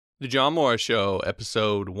The John Morris Show,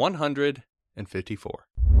 episode 154.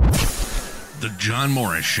 The John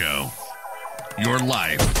Morris Show. Your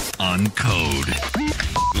life on code.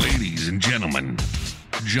 Ladies and gentlemen,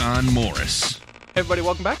 John Morris. Hey everybody,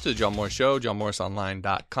 welcome back to The John Morris Show,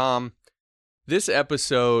 johnmorrisonline.com. This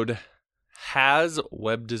episode has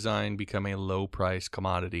web design become a low-price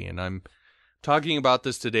commodity, and I'm talking about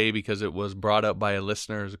this today because it was brought up by a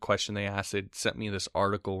listener as a question they asked. They sent me this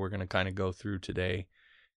article we're going to kind of go through today.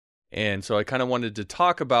 And so I kind of wanted to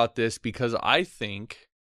talk about this because I think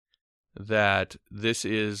that this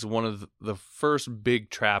is one of the first big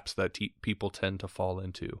traps that people tend to fall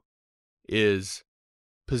into, is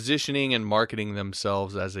positioning and marketing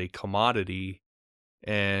themselves as a commodity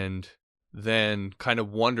and then kind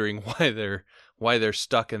of wondering why they're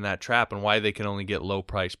stuck in that trap and why they can only get low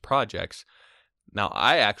price projects. Now,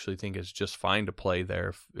 I actually think it's just fine to play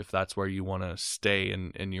there if that's where you want to stay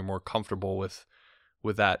and you're more comfortable with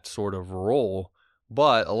that sort of role,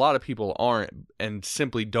 but a lot of people aren't and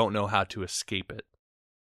simply don't know how to escape it.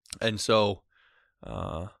 And so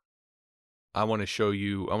I want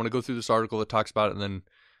to go through this article that talks about it and then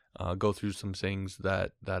go through some things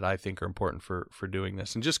that I think are important for doing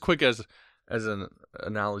this. And just quick as an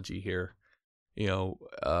analogy here,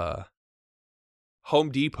 Home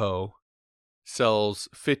Depot sells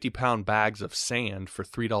 50-pound bags of sand for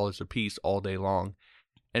 $3 a piece all day long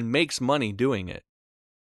and makes money doing it.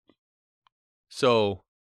 So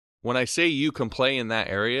when I say you can play in that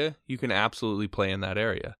area, you can absolutely play in that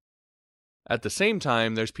area. At the same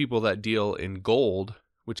time, there's people that deal in gold,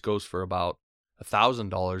 which goes for about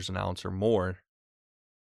 $1,000 an ounce or more.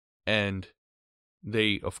 And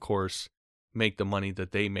they, of course, make the money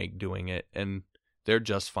that they make doing it, and they're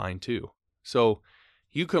just fine too. So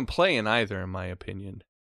you can play in either, in my opinion.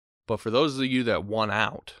 But for those of you that want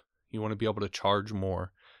out, you want to be able to charge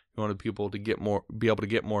more, you want people to be able to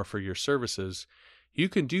get more for your services, you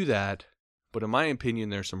can do that, but in my opinion,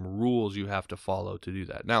 there's some rules you have to follow to do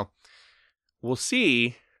that. Now, we'll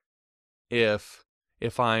see if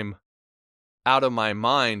I'm out of my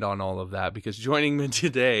mind on all of that, because joining me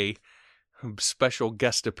today, special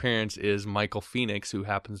guest appearance, is Michael Phoenix, who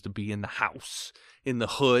happens to be in the house, in the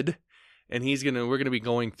hood, and we're gonna be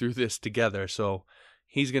going through this together. So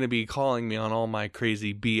he's gonna be calling me on all my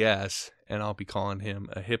crazy BS, and I'll be calling him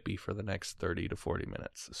a hippie for the next 30 to 40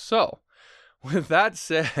 minutes. So, with that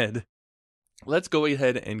said, let's go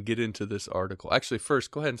ahead and get into this article. Actually,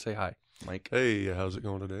 first, go ahead and say hi, Mike. Hey, how's it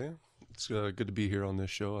going today? It's good to be here on this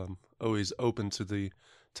show. I'm always open to the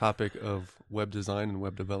topic of web design and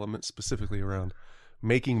web development, specifically around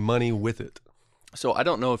making money with it. So I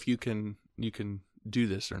don't know if you can do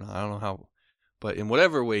this or not. I don't know how, but in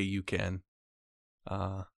whatever way you can,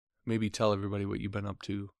 maybe tell everybody what you've been up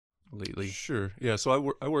to lately. Sure. Yeah.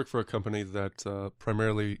 So I work for a company that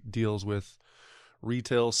primarily deals with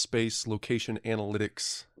retail space location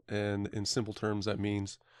analytics, and in simple terms, that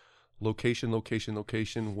means location.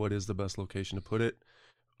 What is the best location to put it?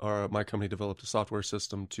 My company developed a software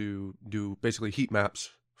system to do basically heat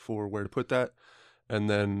maps for where to put that, and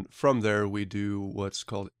then from there we do what's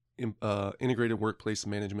called integrated workplace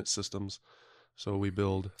management systems. So we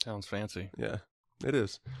build. Sounds fancy. Yeah. It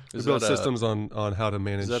is. We build systems on how to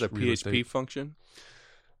manage. Is that a PHP estate. function?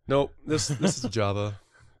 No, this is Java,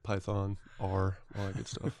 Python, R, all that good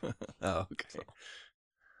stuff. Oh, okay. So.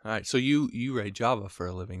 All right. So you write Java for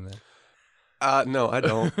a living then? No, I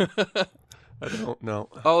don't. I don't know.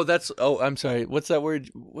 Oh, I'm sorry. What's that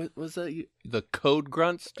word? What was that? The code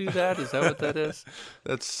grunts do that? Is that what that is?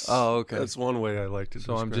 Okay. That's one way I like to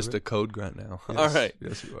describe it. So I'm just a code grunt now. Yes, all right.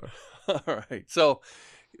 Yes, you are. All right. So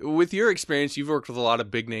with your experience, you've worked with a lot of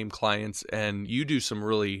big name clients, and you do some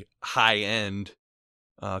really high end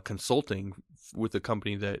consulting with the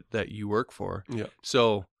company that you work for. Yeah.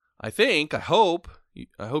 So I hope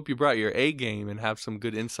you brought your A game and have some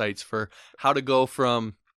good insights for how to go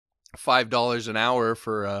from $5 an hour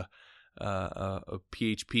for a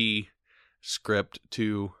PHP script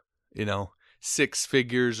to, six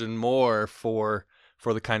figures and more for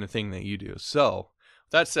the kind of thing that you do. So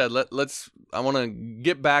that said, I want to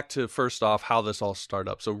get back to first off how this all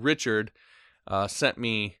started up. So Richard sent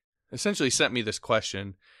me this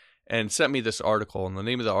question and sent me this article, and the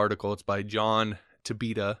name of the article, it's by John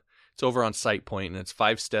Tabita. It's over on SitePoint, and it's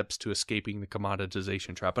 5 Steps to Escaping the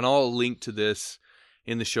Commoditization Trap. And I'll link to this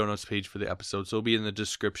in the show notes page for the episode, so it'll be in the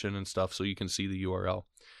description and stuff so you can see the URL.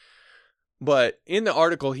 But in the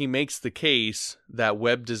article, he makes the case that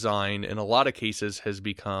web design, in a lot of cases, has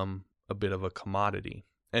become a bit of a commodity.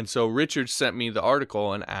 And so Richard sent me the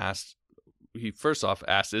article and he first off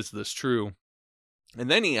asked, is this true?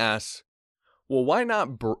 And then he asks, well, why not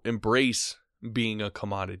embrace being a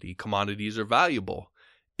commodity. Commodities are valuable.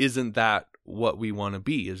 Isn't that what we want to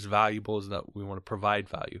be? Is valuable? Is that we want to provide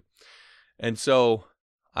value? And so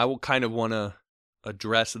I will kind of want to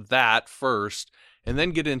address that first and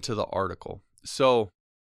then get into the article. So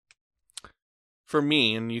for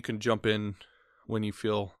me, and you can jump in when you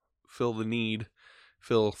feel the need,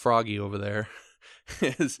 feel froggy over there,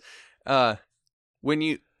 is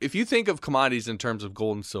if you think of commodities in terms of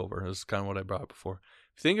gold and silver, this is kind of what I brought up before.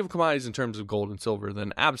 If you think of commodities in terms of gold and silver,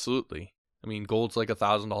 then absolutely. I mean, gold's like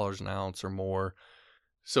 $1,000 an ounce or more.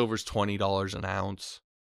 Silver's $20 an ounce.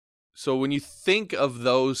 So when you think of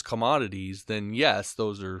those commodities, then yes,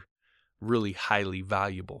 those are really highly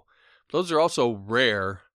valuable. Those are also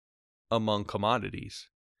rare among commodities.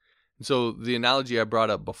 And so the analogy I brought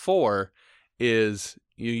up before is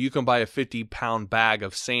you can buy a 50-pound bag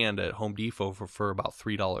of sand at Home Depot for about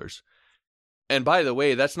 $3. And by the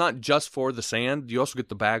way, that's not just for the sand. You also get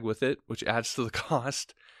the bag with it, which adds to the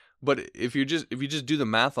cost. But if you just do the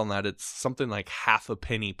math on that, it's something like half a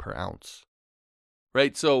penny per ounce.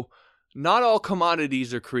 Right? So not all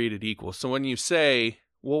commodities are created equal. So when you say,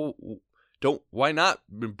 well, why not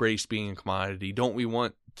embrace being a commodity? Don't we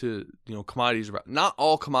want to, commodities are, not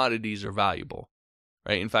all commodities are valuable,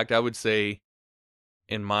 right? In fact, I would say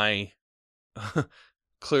in my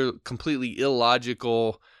completely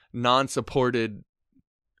illogical, non-supported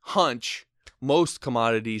hunch, most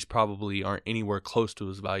commodities probably aren't anywhere close to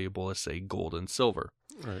as valuable as, say, gold and silver.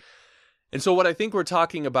 Right. And so what I think we're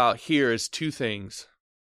talking about here is two things.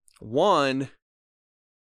 One,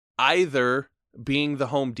 either being the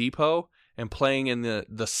Home Depot and playing in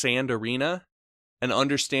the sand arena and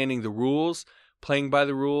understanding the rules, playing by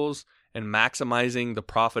the rules, and maximizing the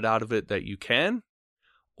profit out of it that you can,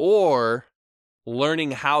 or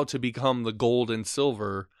learning how to become the gold and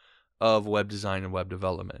silver of web design and web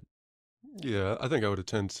development. Yeah, I think I would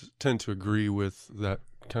tend to agree with that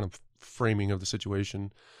kind of framing of the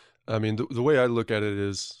situation. I mean, the way I look at it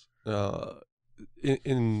is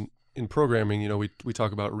in programming, we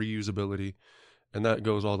talk about reusability, and that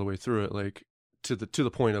goes all the way through it, like to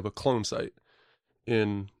the point of a clone site.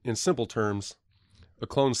 In simple terms, a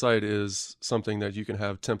clone site is something that you can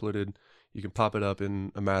have templated. You can pop it up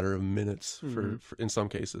in a matter of minutes for in some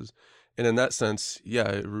cases. And in that sense, yeah,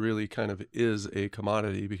 it really kind of is a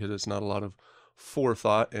commodity because it's not a lot of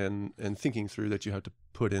forethought and thinking through that you have to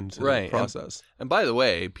put into the process. And by the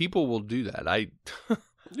way, people will do that.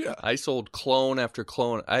 I sold clone after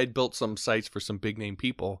clone. I had built some sites for some big name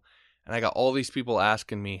people, and I got all these people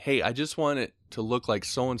asking me, hey, I just want it to look like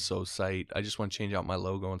so-and-so's site. I just want to change out my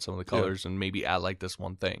logo and some of the colors and maybe add like this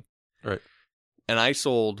one thing. Right. And I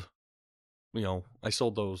sold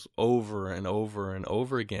those over and over and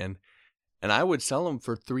over again. And I would sell them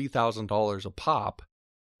for $3,000 a pop.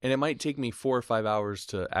 And it might take me 4 or 5 hours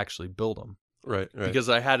to actually build them. Right. Because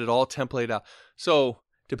I had it all templated out. So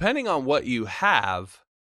depending on what you have,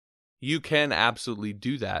 you can absolutely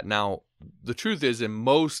do that. Now, the truth is, in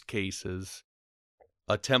most cases,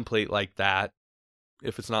 a template like that,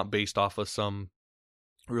 if it's not based off of some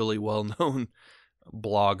really well-known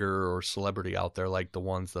blogger or celebrity out there like the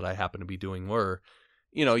ones that I happen to be doing were,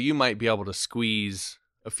 you might be able to squeeze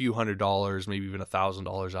a few $100, maybe even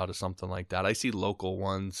 $1,000 out of something like that. I see local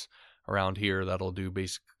ones around here that'll do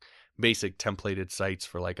basic templated sites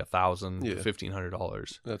for like $1,000,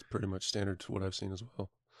 $1,500. That's pretty much standard to what I've seen as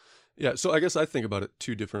well. Yeah, so I guess I think about it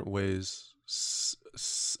two different ways,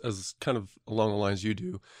 as kind of along the lines you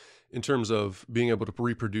do, in terms of being able to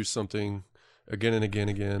reproduce something again and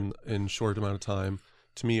again in short amount of time.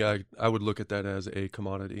 To me, I would look at that as a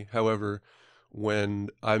commodity. However, when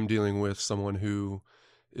I'm dealing with someone who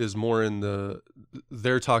is more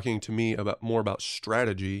they're talking to me about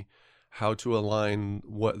strategy, how to align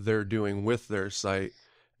what they're doing with their site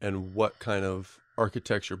and what kind of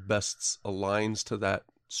architecture best aligns to that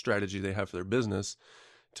strategy they have for their business.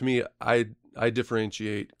 To me, I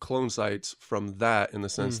differentiate clone sites from that in the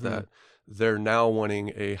sense that they're now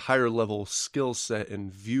wanting a higher level skill set and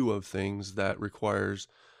view of things that requires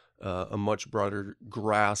a much broader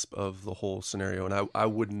grasp of the whole scenario. And I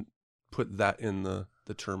wouldn't put that in the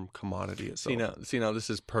term commodity itself. See now, this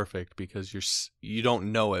is perfect because you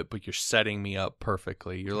don't know it, but you're setting me up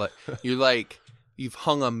perfectly. You're like you've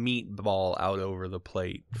hung a meatball out over the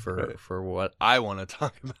plate for what I want to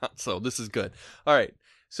talk about. So this is good. All right.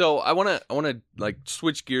 So I want to like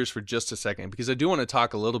switch gears for just a second because I do want to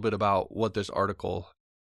talk a little bit about what this article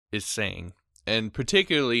is saying, and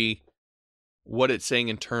particularly what it's saying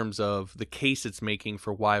in terms of the case it's making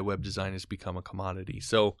for why web design has become a commodity.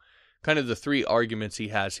 So kind of the three arguments he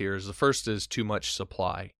has here is the first is too much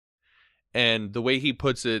supply. And the way he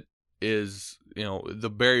puts it is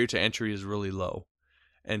the barrier to entry is really low.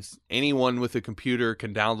 And anyone with a computer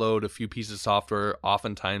can download a few pieces of software.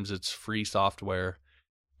 Oftentimes it's free software,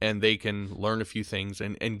 and they can learn a few things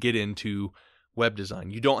and get into web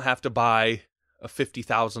design. You don't have to buy a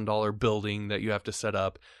 $50,000 building that you have to set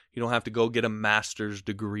up. You don't have to go get a master's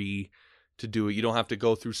degree to do it. You don't have to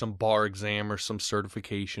go through some bar exam or some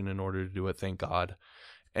certification in order to do it, thank God.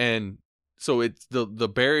 And so it's the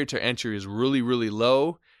barrier to entry is really, really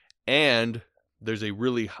low, and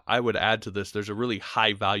I would add to this, there's a really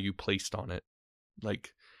high value placed on it.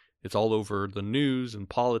 Like, it's all over the news and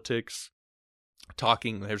politics,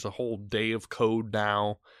 there's a whole day of code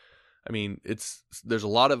now. I mean, there's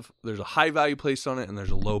a high value placed on it, and there's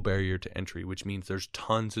a low barrier to entry, which means there's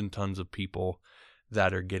tons and tons of people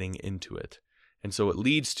that are getting into it. And so it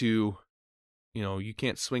leads to, you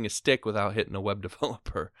can't swing a stick without hitting a web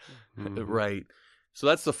developer, right? So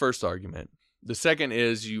that's the first argument. The second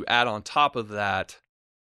is you add on top of that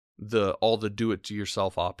all the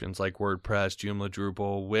do-it-to-yourself options like WordPress, Joomla,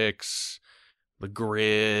 Drupal, Wix, the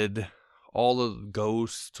Grid, all of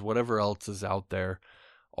Ghost, whatever else is out there,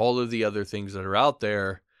 all of the other things that are out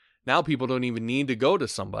there. Now people don't even need to go to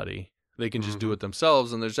somebody. They can just do it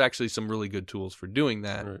themselves, and there's actually some really good tools for doing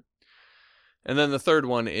that. Right. And then the third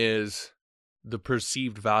one is the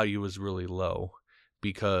perceived value is really low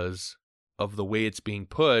because of the way it's being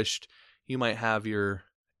pushed. You might have your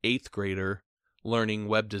 8th grader learning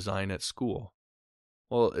web design at school.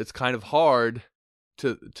 Well, it's kind of hard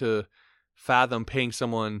to fathom paying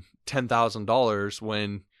someone $10,000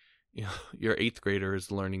 when your 8th grader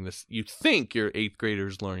is learning this. You think your 8th grader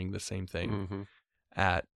is learning the same thing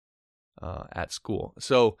at school.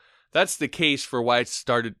 So that's the case for why it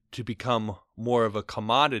started to become more of a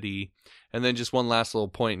commodity. And then just one last little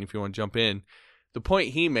point, if you want to jump in. The point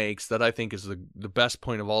he makes that I think is the best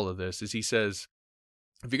point of all of this is he says,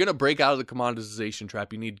 if you're going to break out of the commoditization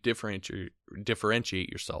trap, you need to differentiate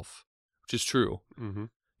yourself, which is true.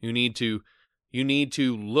 You need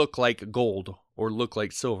to look like gold or look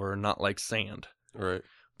like silver, not like sand. Right.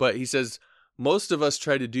 But he says most of us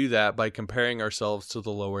try to do that by comparing ourselves to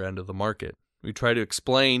the lower end of the market. We try to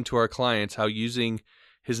explain to our clients how using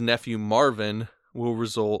his nephew Marvin will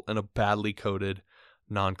result in a badly coded,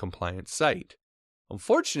 non-compliant site.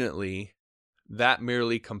 Unfortunately, that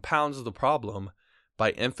merely compounds the problem.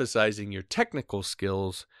 By emphasizing your technical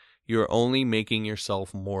skills, you're only making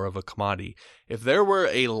yourself more of a commodity. If there were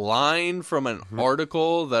a line from an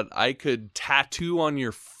article that I could tattoo on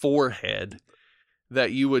your forehead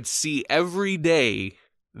that you would see every day,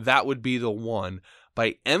 that would be the one.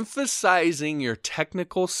 By emphasizing your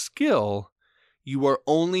technical skill, you are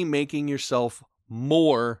only making yourself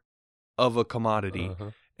more of a commodity.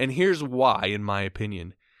 And here's why, in my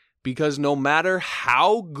opinion. Because no matter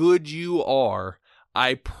how good you are,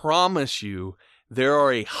 I promise you, there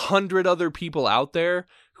are 100 other people out there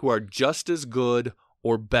who are just as good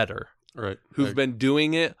or better. Right. Who've been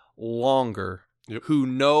doing it longer. Yep. Who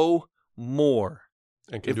know more.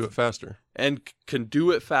 And can do it faster. And can do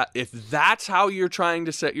it fast. If that's how you're trying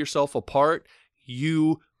to set yourself apart,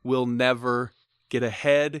 you will never get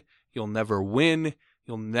ahead. You'll never win.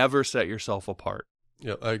 You'll never set yourself apart.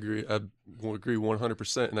 Yeah, I agree. I will agree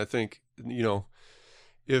 100%. And I think,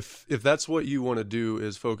 if that's what you want to do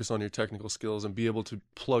is focus on your technical skills and be able to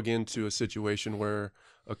plug into a situation where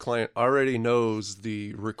a client already knows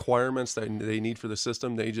the requirements that they need for the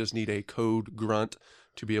system, they just need a code grunt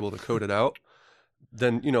to be able to code it out,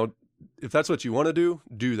 then, if that's what you want to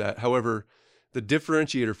do that. However, the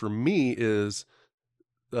differentiator for me is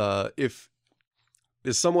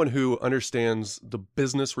is someone who understands the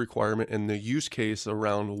business requirement and the use case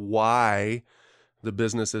around why the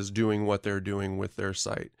business is doing what they're doing with their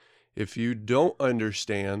site. If you don't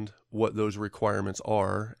understand what those requirements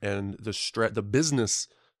are and the business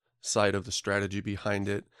side of the strategy behind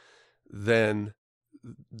it, then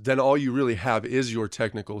all you really have is your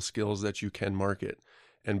technical skills that you can market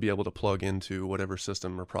and be able to plug into whatever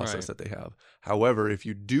system or process that they have. However, if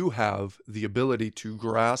you do have the ability to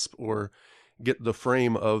grasp or get the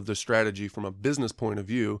frame of the strategy from a business point of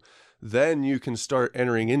view, then you can start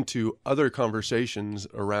entering into other conversations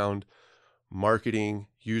around marketing,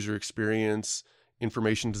 user experience,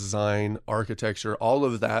 information design, architecture, all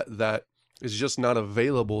of that is just not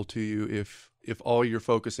available to you if all you're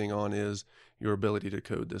focusing on is your ability to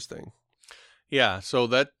code this thing. Yeah, so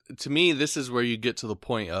that, to me, this is where you get to the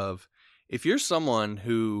point of, if you're someone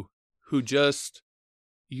who just,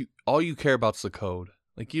 all you care about is the code.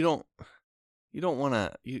 Like, you don't want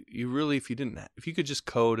to, you really, if you could just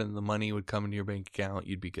code and the money would come into your bank account,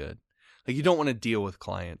 you'd be good. Like, you don't want to deal with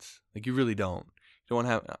clients. Like, you really don't. You don't want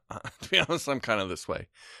to have, to be honest, I'm kind of this way.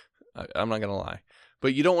 I'm not going to lie.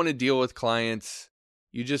 But you don't want to deal with clients.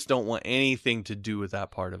 You just don't want anything to do with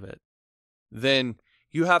that part of it. Then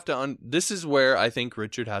you have to, this is where I think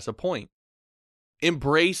Richard has a point.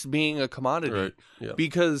 Embrace being a commodity. Right. Yeah.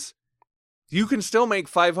 Because you can still make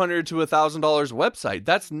 $500 to $1,000 website.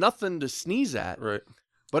 That's nothing to sneeze at. Right.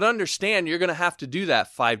 But understand you're going to have to do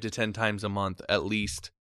that 5 to 10 times a month at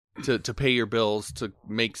least to pay your bills, to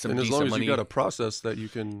make some decent money. And as long as you got a process that you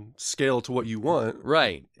can scale to what you want.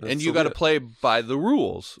 Right. And you got to play by the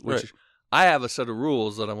rules, which Right. I have a set of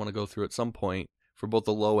rules that I want to go through at some point for both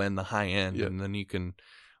the low end and the high end. Yep. And then you can,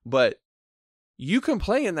 but you can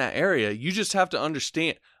play in that area. You just have to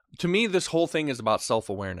understand. To me, this whole thing is about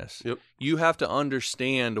self-awareness. Yep. You have to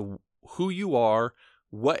understand who you are,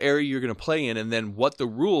 what area you're going to play in, and then what the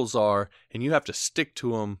rules are, and you have to stick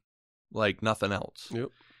to them like nothing else. Yep.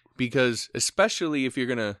 Because especially if you're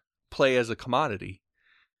going to play as a commodity,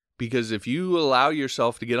 because if you allow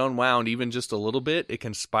yourself to get unwound even just a little bit, it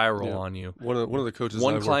can spiral on you. One of the coaches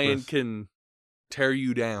One I work client with, can tear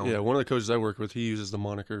you down. Yeah, one of the coaches I work with, he uses the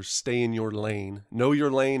moniker "stay in your lane." Know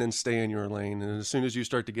your lane and stay in your lane. And as soon as you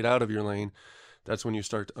start to get out of your lane, that's when you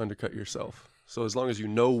start to undercut yourself. So as long as you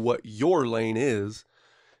know what your lane is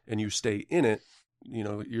and you stay in it,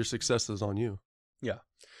 your success is on you. Yeah.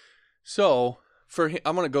 So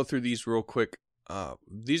I'm going to go through these real quick.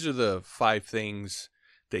 These are the 5 things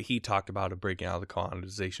that he talked about of breaking out of the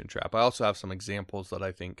commoditization trap. I also have some examples that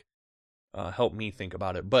I think help me think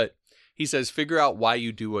about it. But he says, figure out why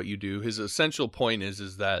you do what you do. His essential point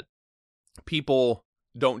is that people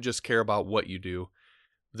don't just care about what you do.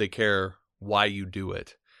 They care why you do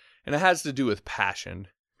it. And it has to do with passion.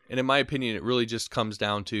 And in my opinion, it really just comes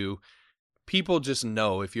down to people just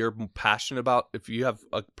know if you're passionate about, if you have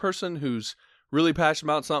a person who's really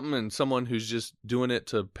passionate about something and someone who's just doing it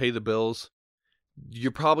to pay the bills,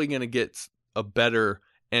 you're probably going to get a better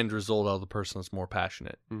end result out of the person that's more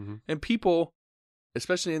passionate. Mm-hmm. And people,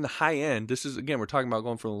 especially in the high end, this is, again, we're talking about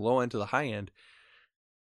going from the low end to the high end.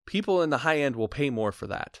 People in the high end will pay more for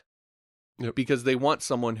that. Yep. Because they want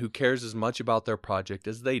someone who cares as much about their project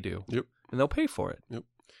as they do. Yep. And they'll pay for it. Yep.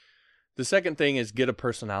 The second thing is get a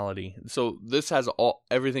personality. So this has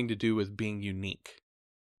everything to do with being unique.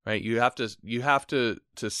 Right? You have to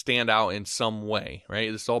stand out in some way,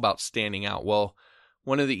 right? It's all about standing out. Well,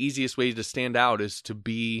 one of the easiest ways to stand out is to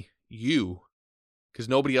be you, because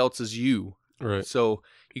nobody else is you. Right. So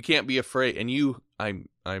you can't be afraid. And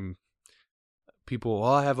I'm people,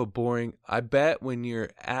 I have a boring, I bet when you're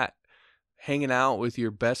hanging out with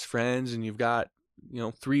your best friends and you've got,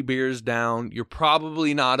 3 beers down, you're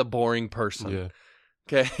probably not a boring person.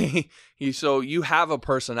 Yeah. Okay. So you have a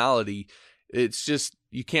personality. It's just,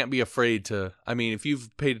 you can't be afraid to, if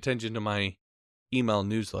you've paid attention to my email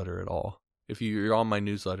newsletter at all, if you're on my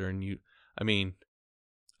newsletter and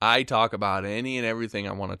I talk about any and everything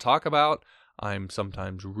I want to talk about. I'm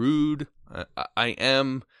sometimes rude. I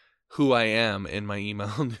am who I am in my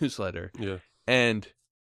email newsletter. Yeah. And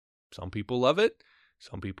some people love it.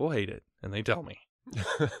 Some people hate it. And they tell me.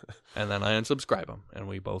 And then I unsubscribe them and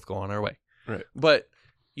we both go on our way. Right. But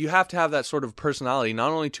you have to have that sort of personality,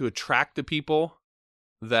 not only to attract the people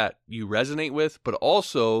that you resonate with, but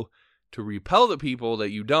also to repel the people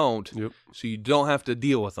that you don't. Yep. So you don't have to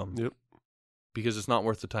deal with them. Yep. Because it's not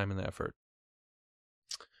worth the time and the effort.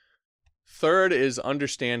 Third is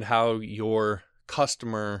understand how your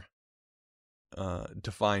customer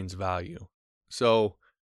defines value. So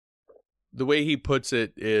the way he puts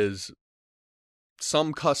it is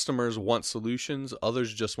some customers want solutions,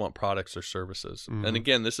 others just want products or services. Mm-hmm. And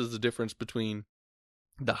again, this is the difference between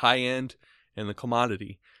the high end and the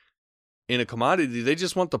commodity. In a commodity, they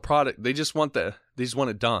just want the product. They just want it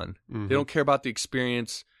done. Mm-hmm. They don't care about the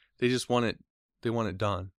experience. They just want it. They want it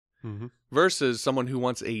done. Mm-hmm. Versus someone who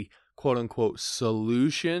wants a quote unquote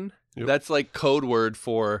solution. Yep. That's like code word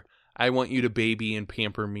for I want you to baby and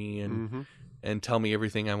pamper me and Mm-hmm. and tell me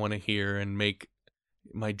everything I want to hear and make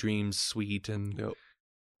my dreams sweet and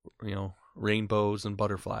Yep. Rainbows and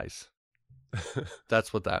butterflies.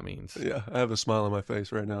 That's what that means. Yeah, I have a smile on my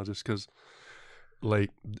face right now just because, like,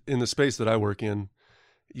 in the space that I work in,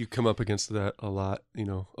 you come up against that a lot.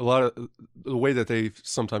 A lot of the way that they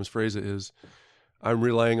sometimes phrase it is, I'm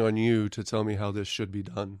relying on you to tell me how this should be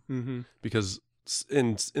done. Mm-hmm. Because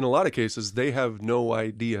in a lot of cases, they have no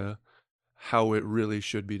idea how it really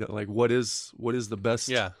should be done. Like, what is the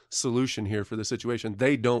best solution here for the situation?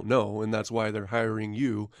 They don't know, and that's why they're hiring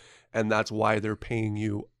you, and that's why they're paying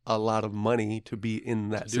you a lot of money to be in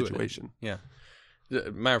that situation. Yeah.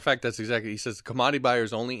 Matter of fact, that's exactly, he says, the commodity buyer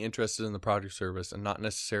is only interested in the product or service and not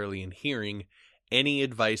necessarily in hearing any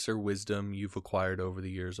advice or wisdom you've acquired over the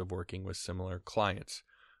years of working with similar clients.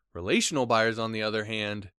 Relational buyers, on the other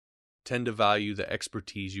hand, tend to value the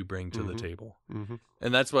expertise you bring to the table.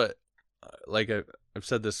 And that's what, like I've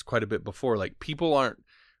said this quite a bit before, like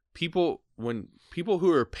when people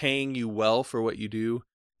who are paying you well for what you do,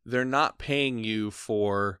 they're not paying you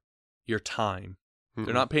for your time.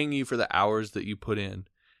 They're not paying you for the hours that you put in.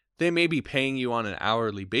 They may be paying you on an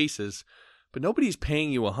hourly basis, but nobody's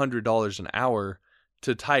paying you $100 an hour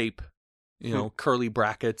to type, curly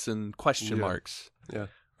brackets and question marks. Yeah.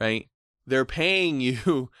 Right? They're paying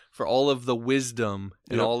you for all of the wisdom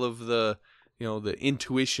and all of the, the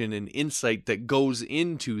intuition and insight that goes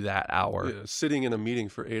into that hour. Yeah. Sitting in a meeting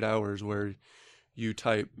for 8 hours where you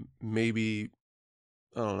type maybe,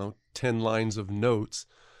 10 lines of notes,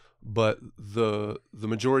 but the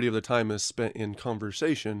majority of the time is spent in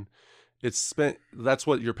conversation. That's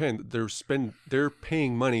what you're paying. They're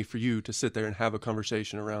paying money for you to sit there and have a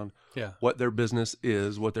conversation around what their business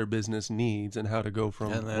is, what their business needs, and how to go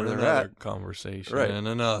from where they're at. Conversation, right. And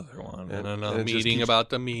another one, and another meeting about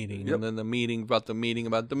the meeting, and then the meeting about the meeting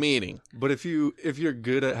about the meeting. But if you're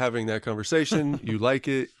good at having that conversation, you like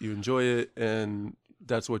it, you enjoy it, and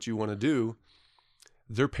that's what you want to do,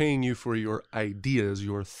 they're paying you for your ideas,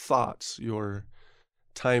 your thoughts, your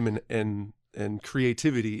time and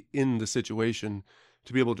creativity in the situation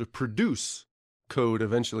to be able to produce code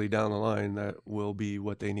eventually down the line that will be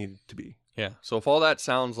what they need it to be. Yeah. So if all that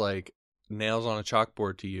sounds like nails on a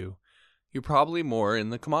chalkboard to you, you're probably more in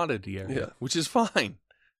the commodity area, which is fine.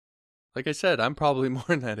 Like I said, I'm probably more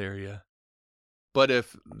in that area. But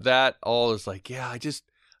if that all is like, I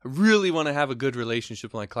really want to have a good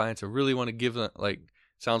relationship with my clients. I really want to give them,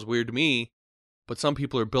 sounds weird to me, but some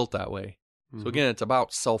people are built that way. So again, it's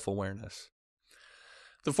about self-awareness.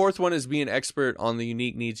 The fourth one is be an expert on the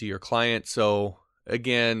unique needs of your client. So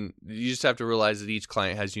again, you just have to realize that each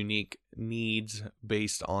client has unique needs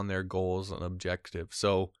based on their goals and objectives.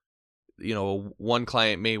 So, one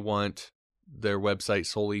client may want their website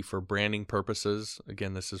solely for branding purposes.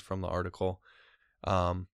 Again, this is from the article,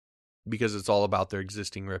 because it's all about their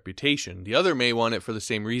existing reputation. The other may want it for the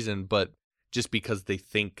same reason, but just because they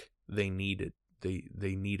think they need it.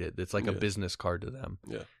 They need it. It's like a business card to them.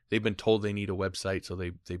 Yeah. They've been told they need a website, so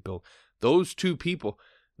they build. Those two people,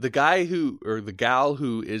 the guy or the gal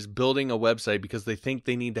who is building a website because they think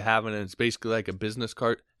they need to have it and it's basically like a business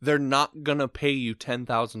card, they're not going to pay you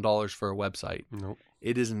 $10,000 for a website. Nope.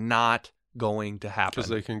 It is not going to happen. Because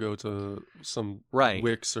they can go to some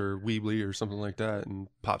Wix or Weebly or something like that and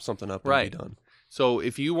pop something up and be done. So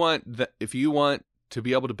if you want to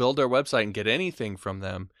be able to build their website and get anything from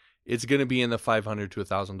them, it's going to be in the $500 to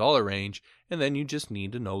 $1,000 range, and then you just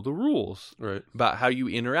need to know the rules about how you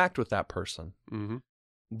interact with that person. Mm-hmm.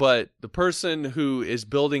 But the person who is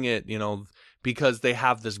building it, because they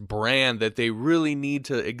have this brand that they really need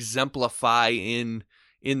to exemplify in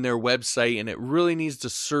their website, and it really needs to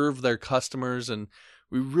serve their customers, and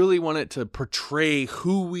we really want it to portray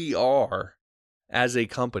who we are as a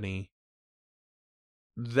company,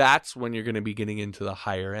 that's when you're going to be getting into the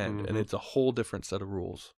higher end, and it's a whole different set of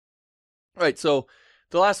rules. All right, so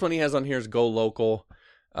the last one he has on here is go local.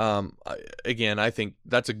 Again, I think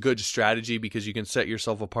that's a good strategy because you can set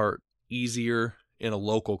yourself apart easier in a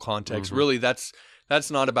local context. Really, that's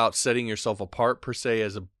not about setting yourself apart per se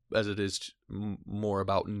as it is more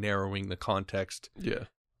about narrowing the context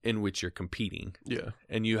in which you're competing. Yeah,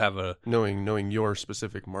 and you have knowing your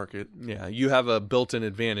specific market. Yeah, you have a built-in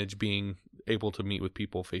advantage being able to meet with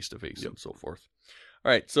people face to face and so forth.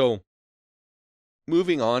 All right, so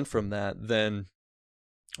moving on from that, then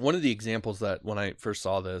one of the examples that when I first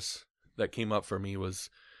saw this that came up for me was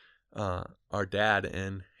our dad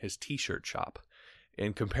and his t-shirt shop,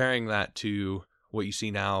 and comparing that to what you see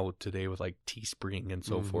now today with like Teespring and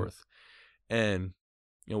so forth. And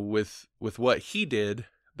with what he did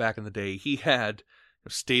back in the day, he had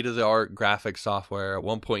state-of-the-art graphic software. At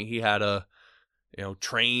one point he had a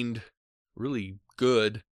trained, really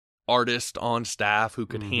good artist on staff who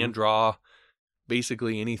could hand draw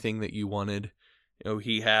basically anything that you wanted.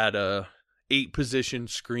 He had a 8-position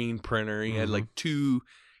screen printer. He had like 2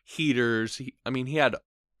 heaters. He had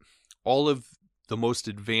all of the most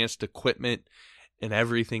advanced equipment and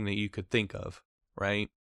everything that you could think of, right?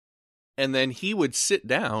 And then he would sit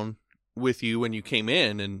down with you when you came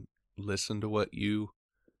in and listen to what you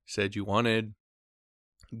said you wanted,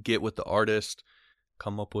 get with the artist,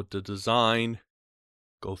 come up with the design,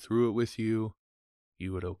 go through it with you.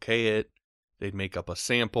 You would okay it. They'd make up a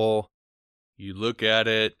sample. You look at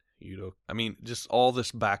it. Just all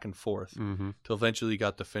this back and forth till eventually you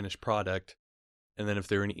got the finished product. And then if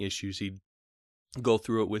there were any issues, he'd go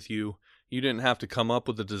through it with you. You didn't have to come up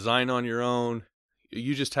with the design on your own.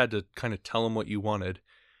 You just had to kind of tell him what you wanted.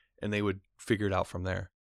 and they would figure it out from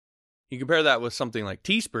there. You compare that with something like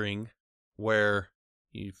Teespring, where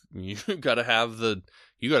you got to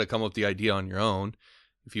come up with the idea on your own.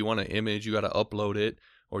 If you want an image, you got to upload it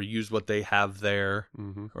or use what they have there,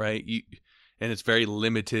 right? And it's very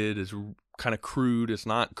limited. It's kind of crude. It's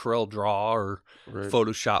not Corel Draw or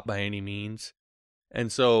Photoshop by any means.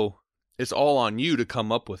 And so it's all on you to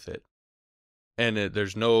come up with it. And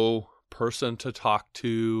there's no person to talk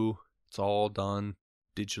to. It's all done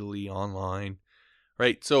digitally online,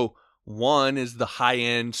 right? So one is the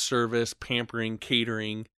high-end service, pampering,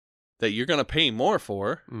 catering that you're going to pay more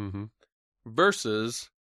for versus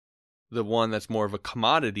the one that's more of a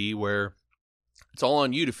commodity where it's all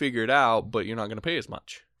on you to figure it out, but you're not going to pay as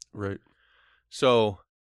much. Right. So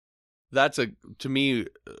that's to me,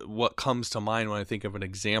 what comes to mind when I think of an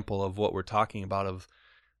example of what we're talking about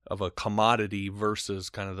of a commodity versus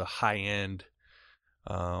kind of the high end,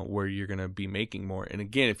 where you're going to be making more. And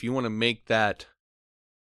again, if you want to make that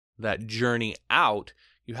journey out,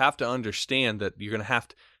 you have to understand that you're going to have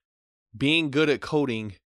to, being good at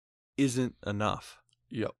coding isn't enough.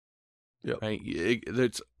 Yep. Right.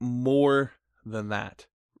 It's more than that.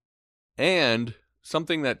 And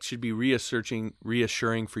something that should be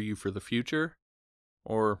reassuring for you for the future,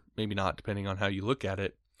 or maybe not, depending on how you look at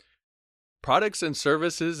it. Products and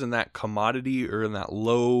services in that commodity or in that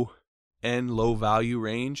low value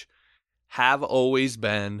range have always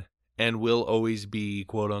been and will always be,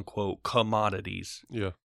 quote unquote, commodities.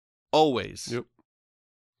 Yeah. Always. Yep.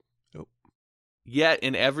 Yet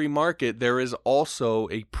in every market, there is also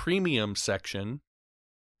a premium section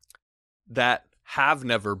that have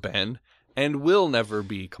never been and will never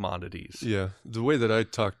be commodities. Yeah. The way that I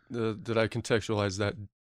contextualize that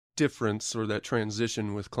difference or that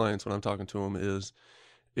transition with clients when I'm talking to them is,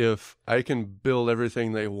 if I can build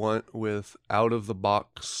everything they want with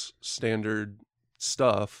out-of-the-box standard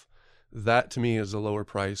stuff, that to me is a lower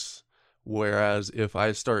price. Whereas if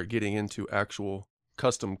I start getting into actual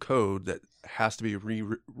custom code that has to be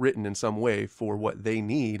rewritten in some way for what they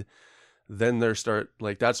need, then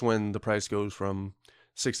that's when the price goes from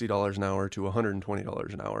 $60 an hour to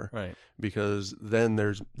 $120 an hour. Right. Because then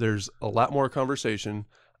there's a lot more conversation.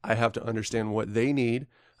 I have to understand what they need.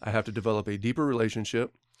 I have to develop a deeper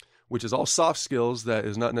relationship, which is all soft skills. That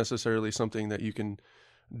is not necessarily something that you can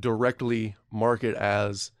directly market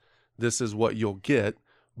as this is what you'll get,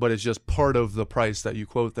 but it's just part of the price that you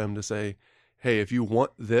quote them to say, hey, if you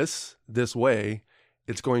want this way,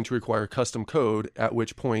 it's going to require custom code, at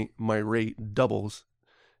which point my rate doubles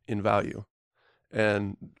in value.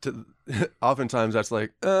 And oftentimes that's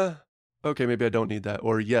like, okay, maybe I don't need that.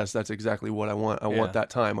 Or yes, that's exactly what I want. I want that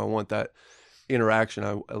time. I want that interaction.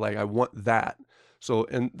 I want that. So,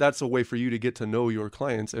 and that's a way for you to get to know your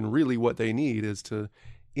clients. And really what they need is to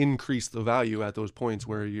increase the value at those points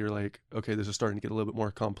where you're like, okay, this is starting to get a little bit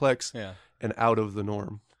more complex and out of the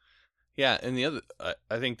norm. Yeah, and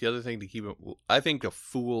I think the other thing to keep it, I think a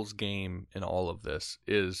fool's game in all of this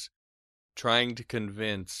is trying to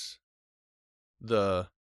convince the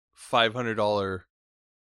 $500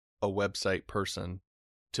 a website person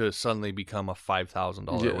to suddenly become a $5,000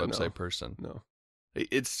 website person. No,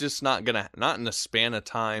 it's just not in the span of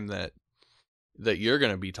time that you're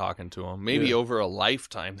gonna be talking to them. Maybe over a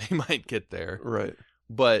lifetime they might get there. Right,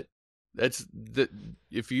 but that's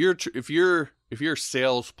if your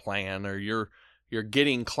sales plan or your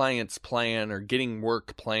getting clients plan or getting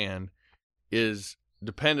work plan is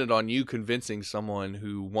dependent on you convincing someone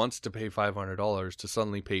who wants to pay $500 to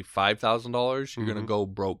suddenly pay $5,000, you're going to go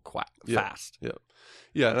broke fast.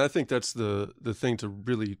 Yeah. And I think that's the thing to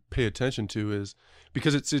really pay attention to, is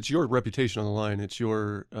because it's your reputation on the line. It's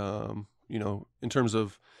your, in terms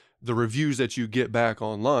of the reviews that you get back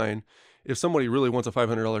online. If somebody really wants a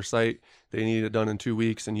 $500 site, they need it done in 2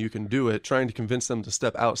 weeks and you can do it. Trying to convince them to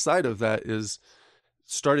step outside of that is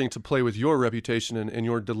starting to play with your reputation and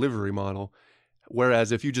your delivery model.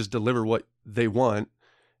 Whereas if you just deliver what they want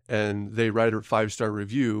and they write a 5-star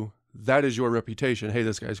review, that is your reputation. Hey,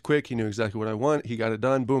 this guy's quick. He knew exactly what I want. He got it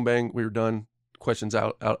done. Boom, bang. We were done. Questions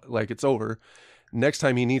out, like it's over. Next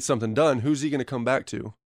time he needs something done, who's he going to come back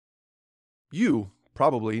to? You,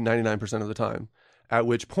 probably 99% of the time. At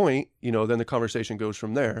which point, then the conversation goes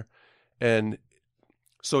from there. And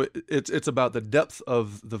so it's about the depth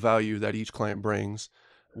of the value that each client brings,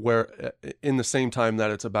 where in the same time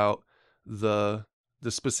that it's about the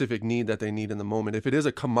specific need that they need in the moment. If it is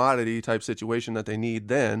a commodity type situation that they need,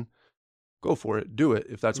 then go for it. Do it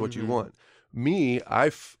if that's what you want. Me,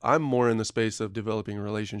 I'm more in the space of developing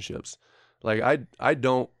relationships. Like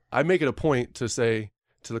I make it a point to say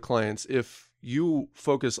to the clients, if you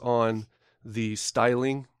focus on the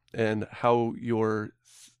styling and how your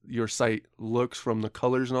your site looks from the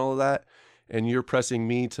colors and all of that, and you're pressing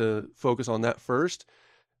me to focus on that first,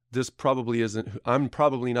 this probably isn't, I'm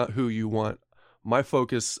probably not who you want. My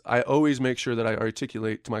focus, I always make sure that I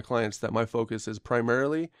articulate to my clients that my focus is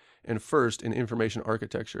primarily and first in information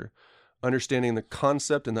architecture, understanding the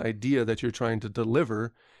concept and the idea that you're trying to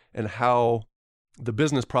deliver and how the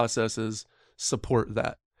business processes support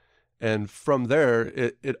that. And from there,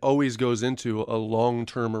 it always goes into a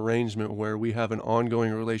long-term arrangement where we have an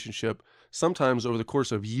ongoing relationship, sometimes over the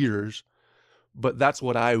course of years, but that's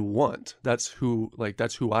what I want. That's who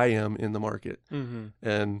I am in the market. Mm-hmm.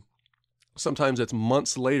 And sometimes it's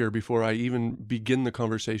months later before I even begin the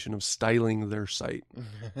conversation of styling their site.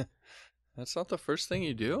 That's not the first thing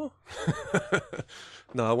you do?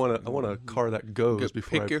 No, I want a car that goes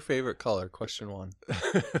before pick your favorite color, question 1.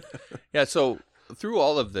 Yeah, so through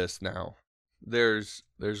all of this now, there's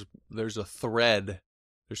a thread.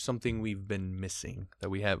 There's something we've been missing that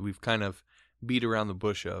we've kind of beat around the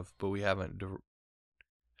bush of, but we haven't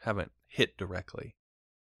hit directly.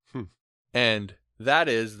 And that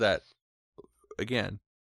is that, again,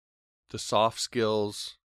 the soft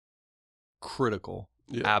skills, critical,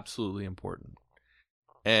 absolutely important.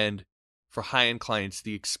 And for high-end clients,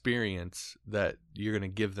 the experience that you're going to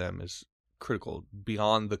give them is critical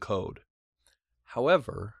beyond the code.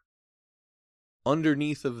 However,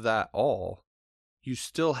 underneath of that all, you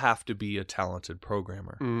still have to be a talented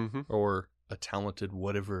programmer, mm-hmm. or a talented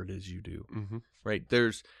whatever it is you do, mm-hmm. right?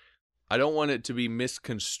 I don't want it to be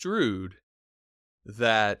misconstrued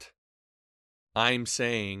that I'm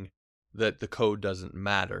saying that the code doesn't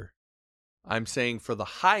matter. I'm saying for the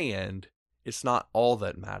high end, it's not all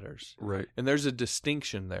that matters. Right. And there's a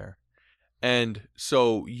distinction there. And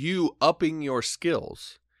so you upping your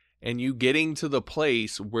skills and you getting to the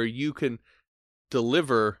place where you can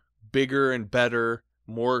deliver bigger and better,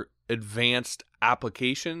 more advanced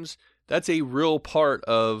applications, that's a real part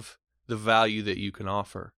of the value that you can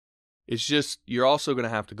offer. It's just, you're also going to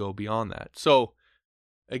have to go beyond that. So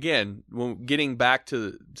again, when getting back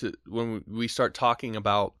to when we start talking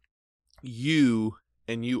about you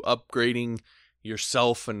and you upgrading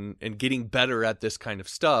yourself and getting better at this kind of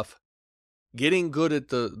stuff, getting good at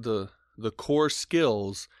the core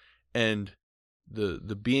skills and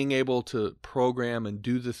the being able to program and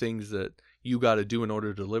do the things that you got to do in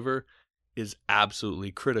order to deliver is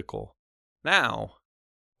absolutely critical. Now,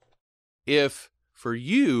 if for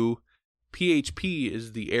you, PHP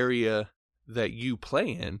is the area that you play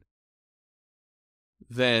in,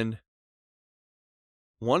 then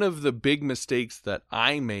one of the big mistakes that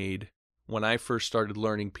I made when I first started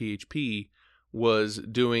learning PHP was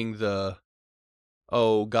doing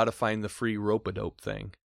gotta find the free rope-a-dope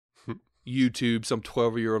thing. YouTube, some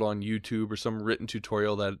 12-year-old on YouTube or some written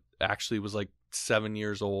tutorial that actually was like 7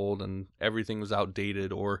 years old and everything was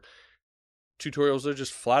outdated, or tutorials that are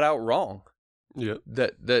just flat out wrong. Yeah.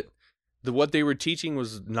 What they were teaching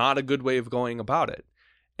was not a good way of going about it.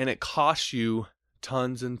 And it costs you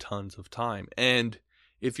tons and tons of time. And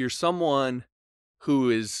if you're someone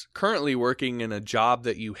who is currently working in a job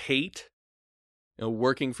that you hate,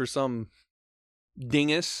 working for some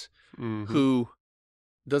dingus, mm-hmm. who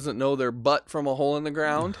doesn't know their butt from a hole in the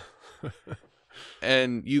ground,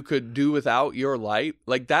 and you could do without your life,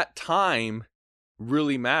 like that time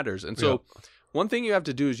really matters. And so one thing you have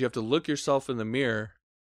to do is you have to look yourself in the mirror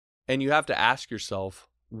and you have to ask yourself,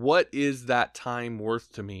 what is that time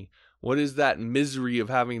worth to me? What is that misery of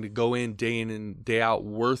having to go in and day out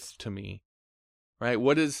worth to me? Right?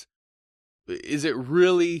 Is it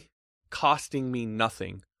really costing me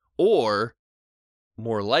nothing? Or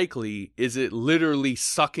more likely, is it literally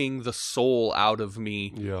sucking the soul out of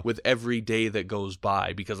me with every day that goes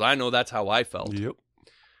by? Because I know that's how I felt. Yep.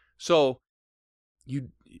 So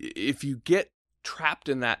if you get trapped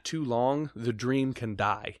in that too long, the dream can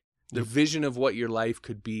die. The vision of what your life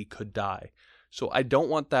could be could die. So I don't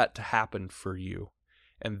want that to happen for you.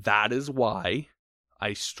 And that is why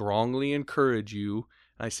I strongly encourage you,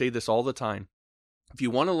 and I say this all the time, if you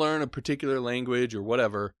want to learn a particular language or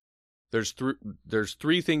whatever, there's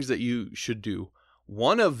three things that you should do.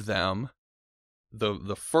 One of them,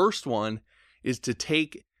 the first one, is to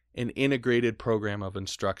take an integrated program of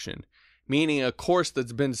instruction, meaning a course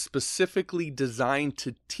that's been specifically designed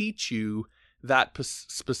to teach you that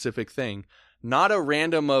specific thing. Not a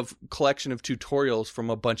random collection of tutorials from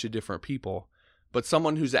a bunch of different people, but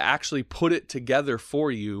someone who's actually put it together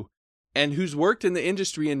for you and who's worked in the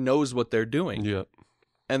industry and knows what they're doing. Yeah.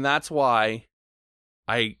 And that's why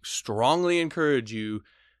I strongly encourage you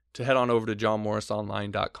to head on over to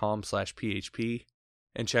johnmorrisonline.com/PHP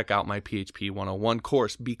and check out my PHP 101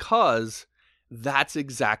 course, because that's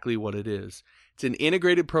exactly what it is. It's an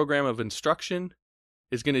integrated program of instruction.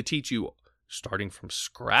 It's going to teach you, starting from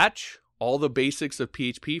scratch, all the basics of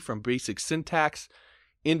PHP, from basic syntax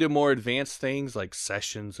into more advanced things like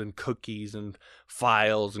sessions and cookies and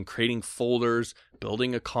files and creating folders,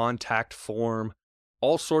 building a contact form,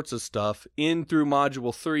 all sorts of stuff in through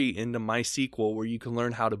Module 3 into MySQL, where you can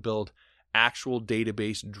learn how to build actual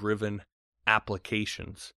database-driven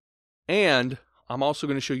applications. And I'm also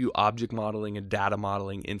going to show you object modeling and data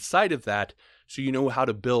modeling inside of that, so you know how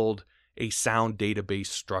to build a sound database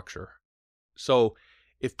structure. So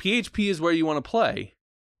if PHP is where you want to play,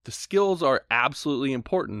 the skills are absolutely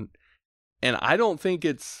important. And I don't think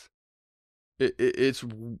it's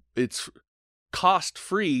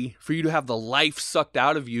cost-free for you to have the life sucked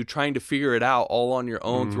out of you trying to figure it out all on your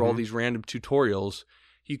own through all these random tutorials.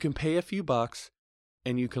 You can pay a few bucks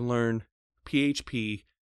and you can learn PHP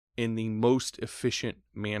in the most efficient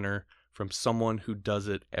manner from someone who does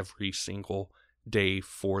it every single day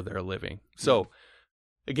for their living. So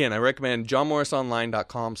again, I recommend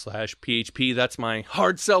johnmorrisonline.com/PHP. That's my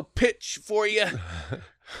hard sell pitch for you.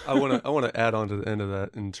 I want to add on to the end of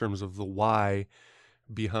that in terms of the why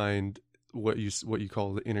behind what you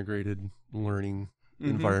call the integrated learning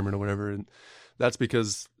environment or whatever. And that's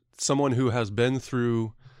because someone who has been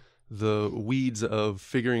through the weeds of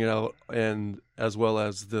figuring it out, and as well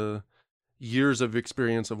as the years of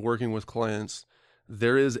experience of working with clients,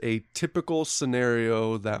 there is a typical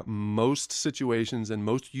scenario that most situations and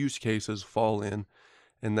most use cases fall in.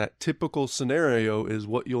 And that typical scenario is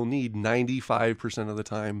what you'll need 95% of the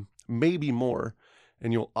time, maybe more.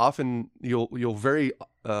 And you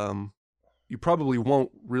probably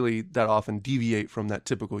won't really that often deviate from that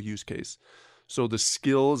typical use case. So the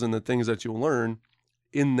skills and the things that you'll learn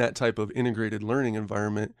in that type of integrated learning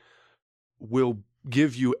environment will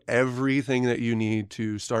give you everything that you need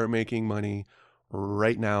to start making money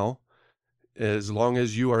right now. As long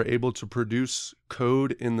as you are able to produce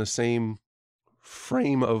code in the same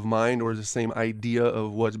frame of mind or the same idea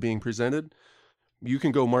of what's being presented, you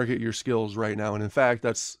can go market your skills right now. And in fact,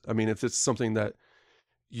 if it's something that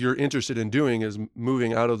you're interested in doing, is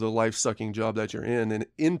moving out of the life-sucking job that you're in and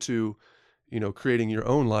into, creating your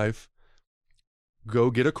own life,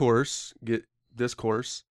 go get this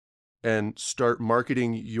course and start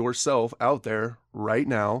marketing yourself out there right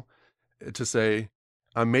now to say,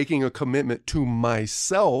 I'm making a commitment to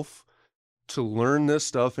myself to learn this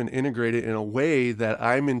stuff and integrate it in a way that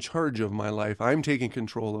I'm in charge of my life. I'm taking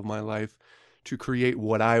control of my life to create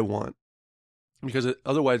what I want. Because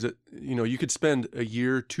otherwise, you could spend a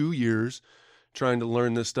year, 2 years trying to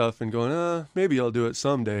learn this stuff and going, maybe I'll do it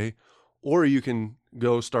someday. Or you can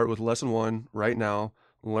go start with lesson 1 right now,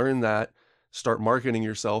 learn that, start marketing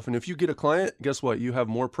yourself. And if you get a client, guess what? You have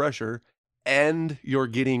more pressure and you're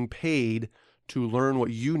getting paid to learn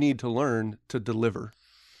what you need to learn to deliver.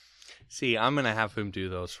 See, I'm going to have him do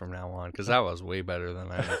those from now on, because that was way better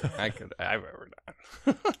than I've ever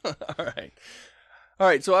done. All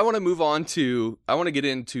right. So I want to get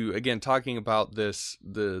into, again, talking about this,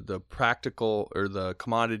 the practical or the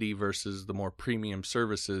commodity versus the more premium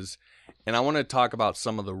services. And I want to talk about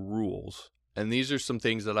some of the rules. And these are some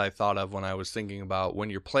things that I thought of when I was thinking about when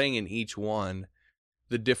you're playing in each one,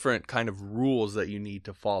 the different kind of rules that you need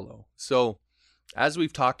to follow. So as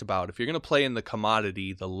we've talked about, if you're going to play in the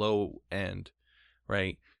commodity, the low end,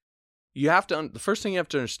 right, the first thing you have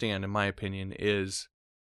to understand, in my opinion, is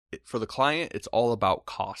for the client, it's all about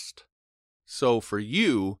cost. So for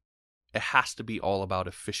you, it has to be all about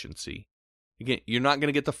efficiency. Again, you're not going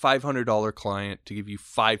to get the $500 client to give you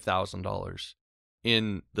 $5,000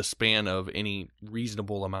 in the span of any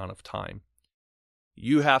reasonable amount of time.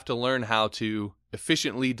 You have to learn how to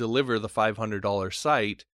efficiently deliver the $500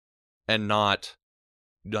 site and not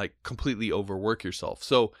completely overwork yourself.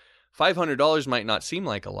 So $500 might not seem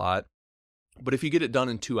like a lot, but if you get it done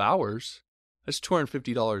in 2 hours, that's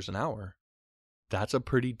 $250 an hour. That's a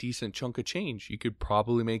pretty decent chunk of change. You could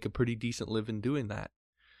probably make a pretty decent living doing that.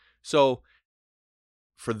 So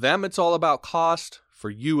for them, it's all about cost. For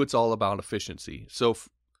you, it's all about efficiency. So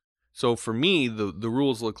for me, the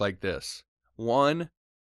rules look like this. 1,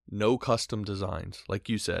 no custom designs. Like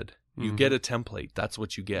you said, you get a template. That's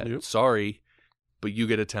what you get. Yep. Sorry, but you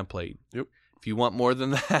get a template. Yep. If you want more than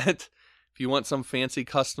that, if you want some fancy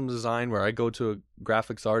custom design where I go to a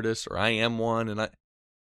graphics artist or I am one, and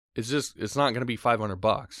it's not going to be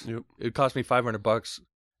 $500. Yep. It cost me $500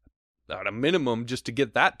 at a minimum just to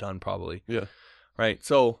get that done, probably. Yeah. Right.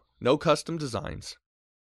 So no custom designs.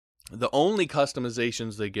 The only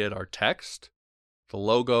customizations they get are text, the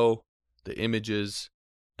logo, the images,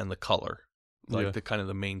 and the color, the kind of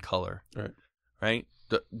the main color. Right. Right.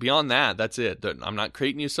 Beyond that, that's it. I'm not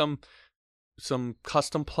creating you some some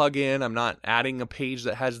custom plugin. I'm not adding a page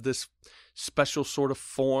that has this special sort of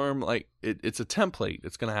form. Like it's a template.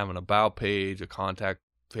 It's going to have an about page, a contact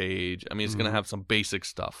page. I mean, it's going to have some basic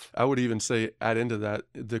stuff. I would even say add into that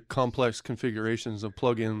the complex configurations of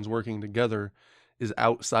plugins working together is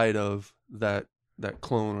outside of that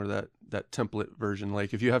clone or that template version.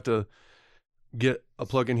 Like if you have to get a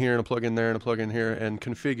plugin here and a plugin there and a plugin here and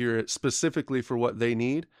configure it specifically for what they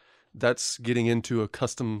need, that's getting into a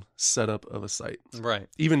custom setup of a site. Right.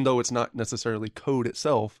 Even though it's not necessarily code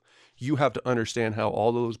itself, you have to understand how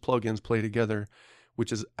all those plugins play together,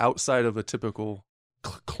 which is outside of a typical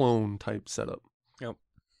clone type setup. Yep.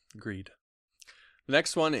 Agreed. The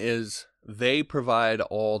next one is they provide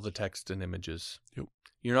all the text and images. Yep.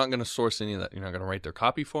 You're not going to source any of that. You're not going to write their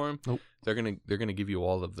copy for them. Nope. They're going to give you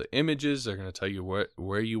all of the images. They're going to tell you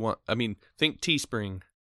where you want. I mean, think Teespring.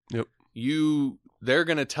 Yep. They're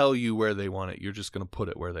going to tell you where they want it. You're just going to put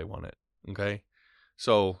it where they want it. Okay?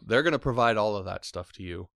 So they're going to provide all of that stuff to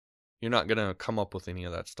you. You're not going to come up with any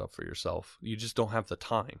of that stuff for yourself. You just don't have the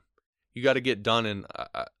time. You got to get done in.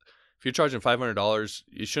 If you're charging $500,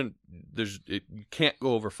 you shouldn't. You can't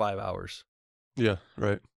go over 5 hours. Yeah.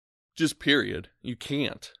 Right. Just period. You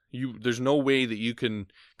can't. There's no way that you can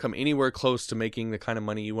come anywhere close to making the kind of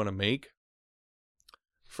money you want to make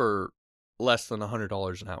for less than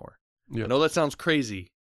 $100 an hour. Yep. I know that sounds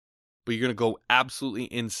crazy, but you're going to go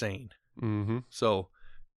absolutely insane. Mm-hmm. So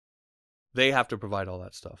they have to provide all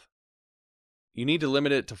that stuff. You need to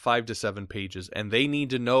limit it to 5 to 7 pages, and they need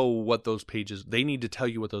to know what those pages, they need to tell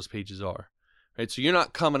you what those pages are. Right? So you're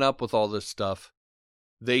not coming up with all this stuff.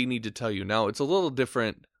 They need to tell you. Now, it's a little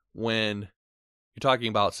different when you're talking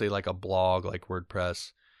about, say, like a blog like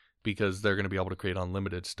WordPress, because they're going to be able to create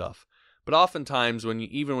unlimited stuff. But oftentimes, when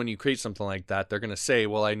you create something like that, they're going to say,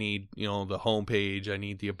 well, I need, the home page, I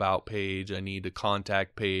need the about page, I need the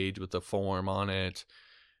contact page with the form on it.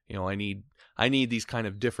 I need these kind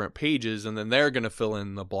of different pages, and then they're going to fill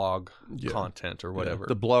in the blog content or whatever. Yeah.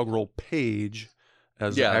 The blog roll page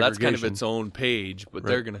as that's kind of its own page, but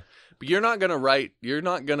right. But you're not going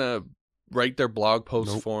to write their blog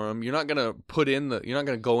post for them. You're not going to you're not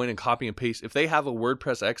going to go in and copy and paste. If they have a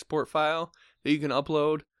WordPress export file that you can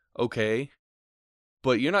upload, okay.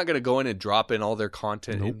 But you're not going to go in and drop in all their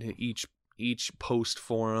content into each post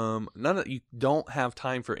for them. You don't have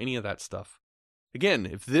time for any of that stuff. Again,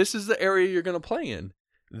 if this is the area you're going to play in,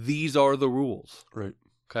 these are the rules. Right.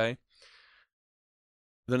 Okay.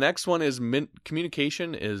 The next one is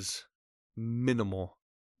communication is minimal.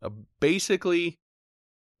 Basically,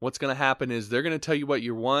 what's going to happen is they're going to tell you what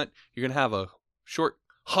you want. You're going to have a short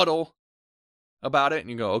huddle about it, and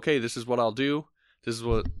you go, okay, this is what I'll do. This is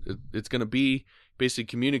what it's going to be. Basically,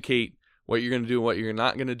 communicate what you're going to do and what you're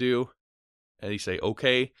not going to do. And you say,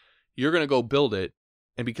 okay, you're going to go build it.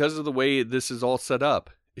 And because of the way this is all set up,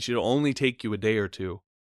 it should only take you a day or two.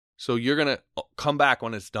 So you're going to come back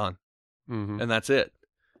when it's done. Mm-hmm. And that's it.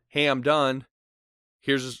 Hey, I'm done.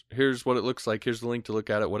 Here's what it looks like. Here's the link to look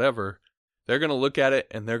at it, whatever. They're going to look at it,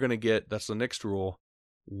 and they're going to get, that's the next rule,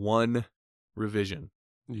 1 revision.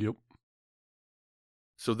 Yep.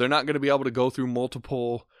 So they're not going to be able to go through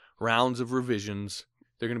multiple rounds of revisions.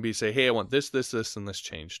 They're going to say, hey, I want this, this, this, and this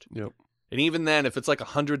changed. Yep. And even then, if it's like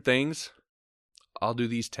 100 things, I'll do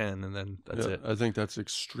these 10, and then that's it. I think that's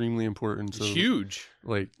extremely important. It's huge.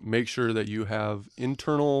 Like, make sure that you have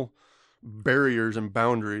internal barriers and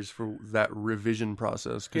boundaries for that revision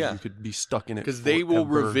process, because you could be stuck in it. Because they will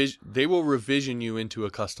revision you into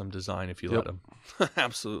a custom design if you let them.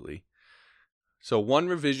 Absolutely. So 1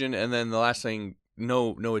 revision, and then the last thing,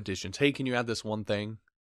 no additions. Hey, can you add this one thing?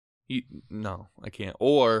 No, I can't.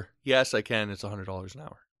 Or yes, I can. It's $100 an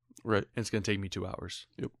hour. Right. And it's going to take me 2 hours.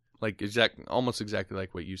 Yep. Like almost exactly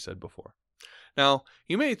like what you said before. Now,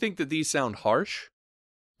 you may think that these sound harsh,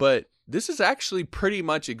 but this is actually pretty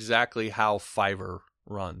much exactly how Fiverr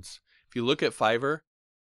runs. If you look at Fiverr,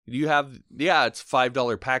 you have, it's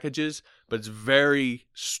 $5 packages, but it's very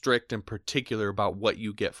strict and particular about what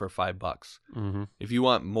you get for $5. Mm-hmm. If you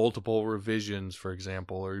want multiple revisions, for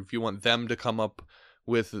example, or if you want them to come up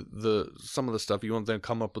with some of the stuff, you want them to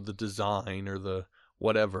come up with the design or the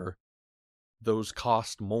whatever, those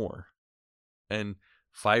cost more. And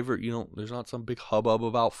Fiverr, there's not some big hubbub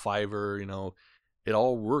about Fiverr, it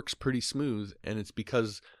all works pretty smooth, and it's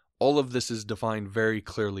because all of this is defined very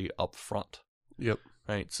clearly up front. Yep.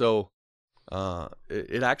 Right? So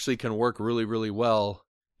it actually can work really, really well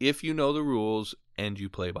if you know the rules and you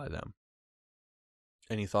play by them.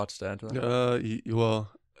 Any thoughts to add to that?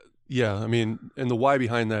 Well, yeah, I mean, and the why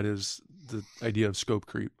behind that is the idea of scope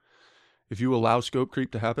creep. If you allow scope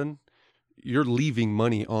creep to happen, you're leaving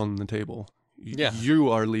money on the table. Yeah. You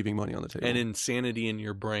are leaving money on the table. And insanity in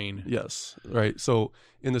your brain. Yes, right. So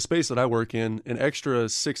in the space that I work in, an extra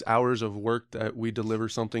 6 hours of work that we deliver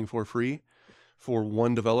something for free for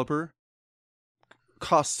one developer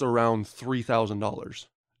costs around $3,000.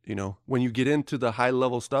 You know, when you get into the high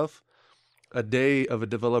level stuff, a day of a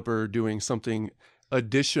developer doing something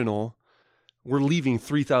additional, we're leaving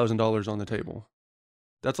 $3,000 on the table.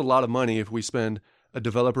 That's a lot of money if we spend a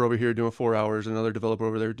developer over here doing 4 hours, another developer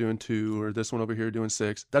over there doing 2, or this one over here doing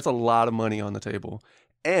 6. That's a lot of money on the table.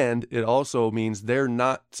 And it also means they're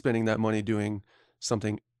not spending that money doing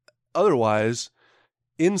something otherwise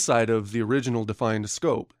inside of the original defined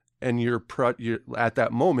scope. And you're at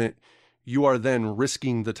that moment, you are then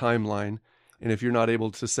risking the timeline. And if you're not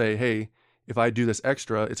able to say, hey, if I do this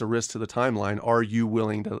extra, it's a risk to the timeline, are you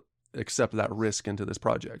willing to accept that risk into this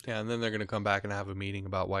project? Yeah, and then they're going to come back and have a meeting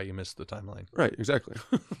about why you missed the timeline. Right, exactly.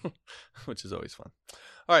 Which is always fun.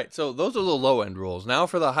 All right, so those are the low end rules. Now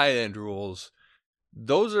for the high end rules,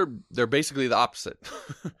 they're basically the opposite.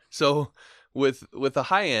 So with the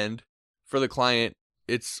high end for the client,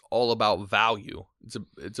 it's all about value.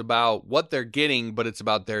 It's about what they're getting, but it's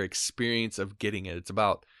about their experience of getting it. It's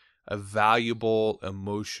about a valuable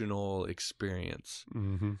emotional experience.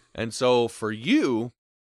 Mm-hmm. And so for you,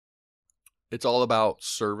 it's all about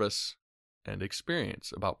service and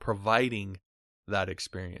experience, about providing that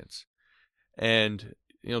experience. And,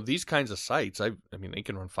 you know, these kinds of sites, I mean, they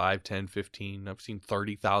can run 5, 10, 15, I've seen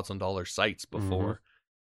 $30,000 sites before.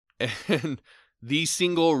 Mm-hmm. And the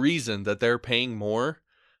single reason that they're paying more,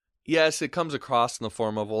 yes, it comes across in the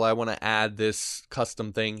form of, well, I want to add this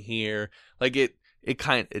custom thing here. Like it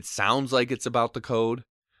sounds like it's about the code,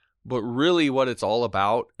 but really what it's all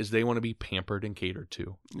about is they want to be pampered and catered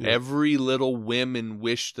to. Yep. Every little whim and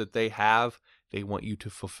wish that they have, they want you to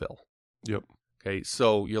fulfill. Yep. Okay,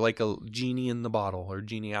 so you're like a genie in the bottle or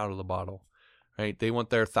genie out of the bottle, right? They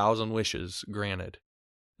want their 1,000 wishes granted.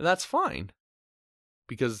 And that's fine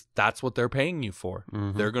because that's what they're paying you for.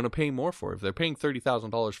 Mm-hmm. They're going to pay more for it. If they're paying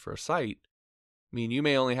 $30,000 for a site, I mean, you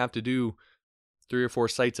may only have to do 3 or 4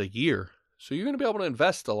 sites a year. So you're going to be able to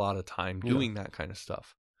invest a lot of time doing that kind of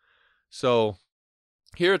stuff. So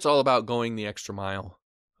here it's all about going the extra mile,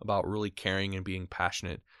 about really caring and being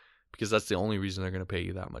passionate, because that's the only reason they're going to pay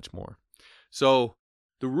you that much more. So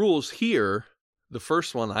the rules here, the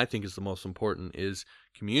first one I think is the most important is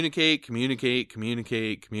communicate, communicate,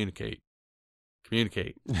 communicate, communicate,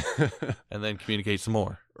 communicate, and then communicate some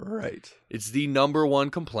more. Right. It's the number one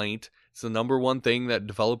complaint. It's the number one thing that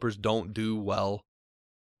developers don't do well.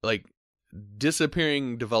 Like,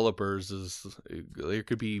 disappearing developers there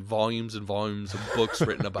could be volumes and volumes of books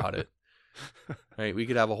written about it. Right? We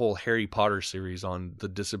could have a whole Harry Potter series on the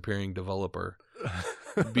disappearing developer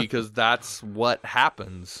because that's what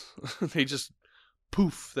happens. They just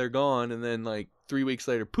poof, they're gone, and then like 3 weeks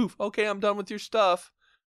later, poof, okay, I'm done with your stuff.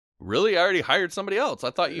 Really? I already hired somebody else.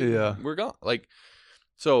 I thought you were gone. Like,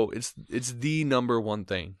 so it's the number one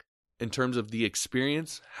thing in terms of the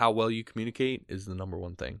experience. How well you communicate is the number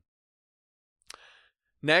one thing.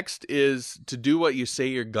 Next is to do what you say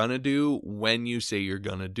you're gonna do when you say you're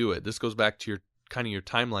gonna do it. This goes back to your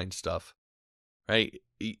timeline stuff, right?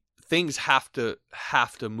 Things have to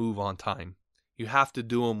move on time. You have to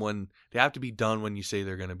do them when they have to be done when you say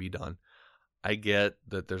they're gonna be done. I get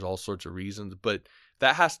that there's all sorts of reasons, but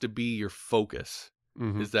that has to be your focus.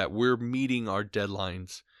 Mm-hmm. Is that we're meeting our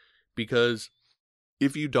deadlines, because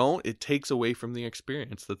if you don't, it takes away from the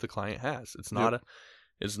experience that the client has. It's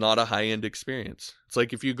not a high-end experience. It's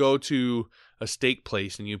like if you go to a steak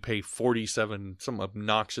place and you pay some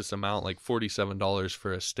obnoxious amount, like $47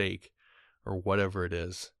 for a steak or whatever it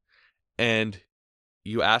is, and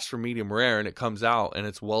you ask for medium rare and it comes out and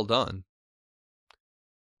it's well done.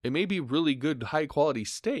 It may be really good, high-quality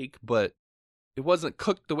steak, but it wasn't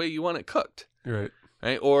cooked the way you want it cooked. Right?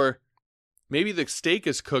 Or maybe the steak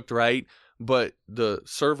is cooked right, but the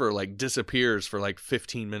server like disappears for like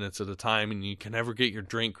 15 minutes at a time and you can never get your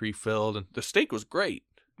drink refilled. And the steak was great,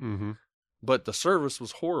 but the service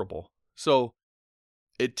was horrible. So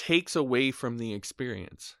it takes away from the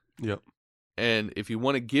experience. Yep. And if you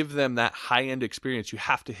want to give them that high-end experience, you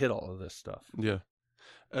have to hit all of this stuff. Yeah.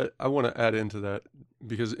 I want to add into that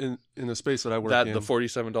because in the space that I work in... The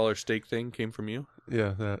 $47 steak thing came from you?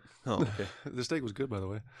 Yeah, that. Oh, okay. The steak was good, by the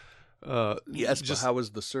way. Yes, but how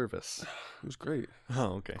was the service? It was great.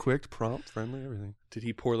 Oh, okay. Quick, prompt, friendly, everything. Did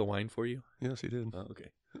he pour the wine for you? Yes, he did. Oh,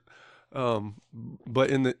 okay. But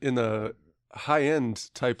in the high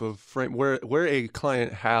end type of frame, where a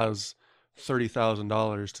client has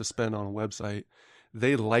 $30,000 to spend on a website,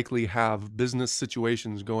 they likely have business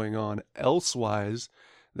situations going on elsewise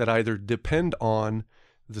that either depend on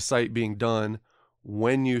the site being done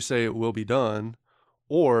when you say it will be done,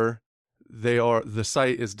 or the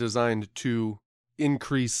site is designed to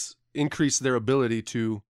increase their ability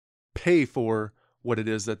to pay for what it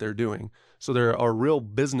is that they're doing. So there are real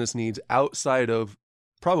business needs outside of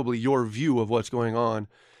probably your view of what's going on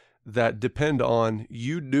that depend on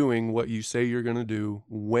you doing what you say you're going to do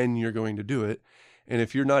when you're going to do it. And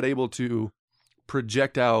if you're not able to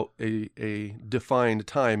project out a defined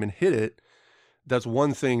time and hit it, that's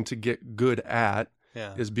one thing to get good at,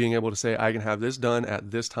 is being able to say, I can have this done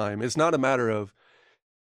at this time. It's not a matter of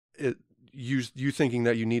you thinking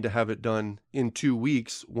that you need to have it done in 2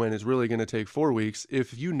 weeks when it's really going to take 4 weeks.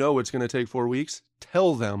 If you know it's going to take 4 weeks,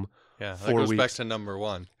 tell them. Yeah, 4 that goes weeks. back to number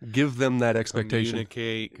one. Give them that expectation.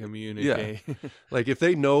 Communicate. Yeah. Like if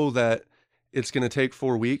they know that it's going to take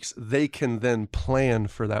 4 weeks, they can then plan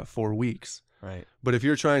for that 4 weeks. Right. But if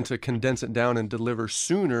you're trying to condense it down and deliver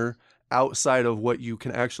sooner outside of what you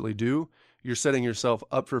can actually do, you're setting yourself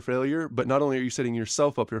up for failure. But not only are you setting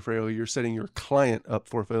yourself up for failure, you're setting your client up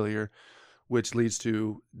for failure, which leads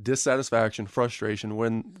to dissatisfaction,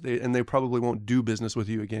 frustration, they probably won't do business with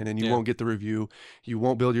you again, and you won't get the review, you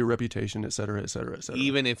won't build your reputation, et cetera, et cetera, et cetera.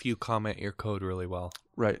 Even if you comment your code really well.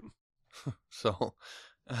 Right. So,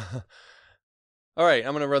 all right,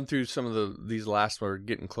 I'm going to run through some of these last. We're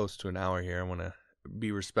getting close to an hour here. I want to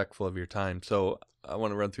be respectful of your time. So I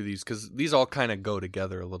want to run through these because these all kind of go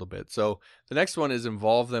together a little bit. So the next one is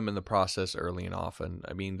involve them in the process early and often.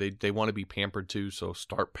 I mean, they want to be pampered too, so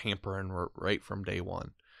start pampering right from day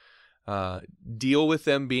one. Deal with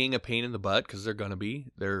them being a pain in the butt because they're going to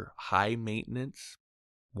be. They're high maintenance,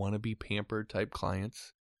 want to be pampered type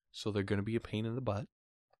clients, so they're going to be a pain in the butt.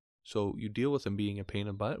 So you deal with them being a pain in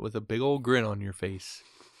the butt with a big old grin on your face,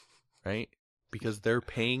 right? Because they're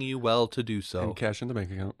paying you well to do so. And cash in the bank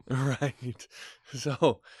account. Right.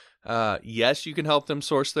 So, yes, you can help them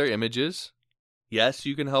source their images. Yes,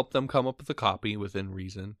 you can help them come up with a copy within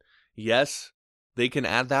reason. Yes, they can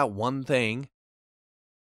add that one thing.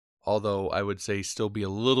 Although I would say still be a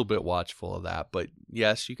little bit watchful of that. But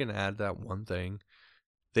yes, you can add that one thing.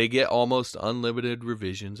 They get almost unlimited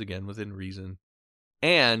revisions, again, within reason.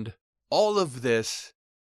 And all of this,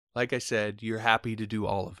 like I said, you're happy to do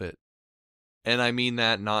all of it. And I mean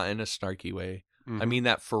that not in a snarky way. Mm-hmm. I mean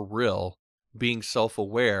that for real, being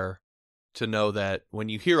self-aware to know that when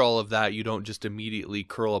you hear all of that, you don't just immediately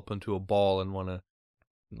curl up into a ball and want to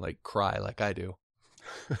like cry like I do.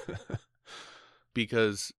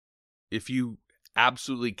 Because if you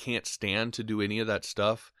absolutely can't stand to do any of that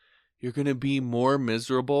stuff, you're going to be more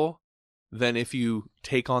miserable than if you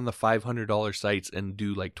take on the $500 sites and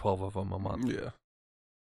do like 12 of them a month. Yeah.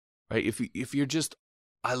 Right? If you're just,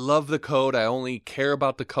 I love the code, I only care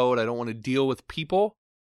about the code, I don't want to deal with people,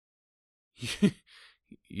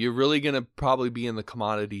 you're really going to probably be in the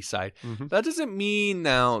commodity side. Mm-hmm. That doesn't mean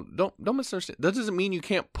now, don't misunderstand, that doesn't mean you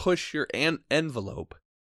can't push your envelope,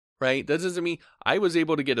 right? That doesn't mean, I was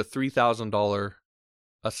able to get a $3,000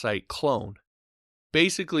 a site clone.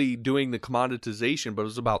 Basically doing the commoditization, but it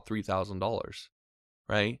was about $3,000,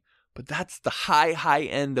 right? But that's the high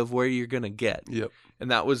end of where you're going to get. Yep. And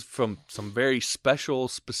that was from some very special,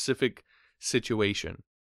 specific situation.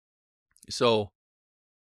 So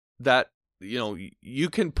that, you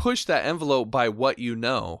can push that envelope by what you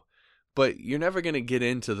know, but you're never going to get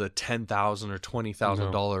into the $10,000 or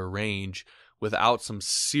 $20,000 range without some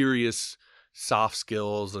serious soft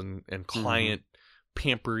skills and client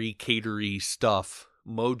pampery, catery stuff,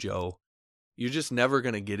 mojo. You're just never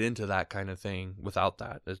going to get into that kind of thing without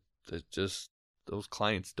that. It just, those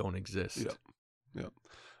clients don't exist. Yep.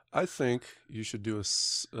 I think you should do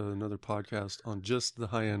another podcast on just the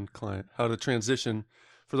high-end client, how to transition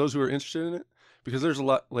for those who are interested in it, because there's a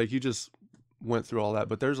lot, like you just went through all that,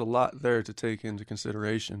 but there's a lot there to take into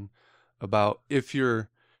consideration about if you're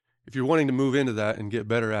wanting to move into that and get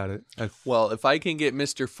better at it. Well, if I can get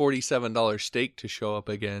Mr. $47 steak to show up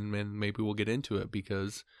again, then maybe we'll get into it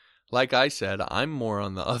because, like I said, I'm more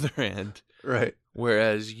on the other end. Right.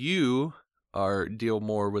 Whereas you deal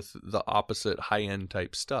more with the opposite high-end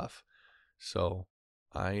type stuff. So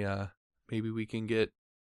maybe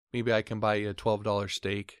I can buy you a $12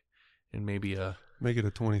 steak and maybe make it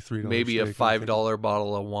a $23 maybe steak, a $5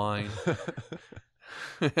 bottle of wine.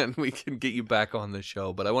 And we can get you back on the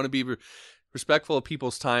show. But I want to be respectful of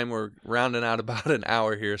people's time. We're rounding out about an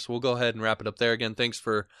hour here, so we'll go ahead and wrap it up there. Again, thanks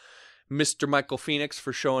for Mr. Michael Phoenix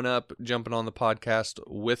for showing up, jumping on the podcast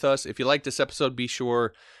with us. If you like this episode, be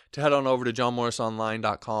sure to head on over to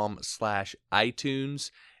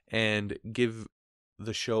johnmorrisonline.com/iTunes and give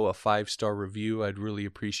the show a 5-star review. I'd really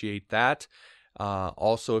appreciate that.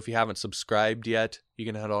 Also, if you haven't subscribed yet, you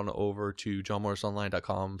can head on over to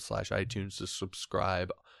johnmorrisonline.com/iTunes to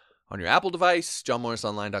subscribe on your Apple device,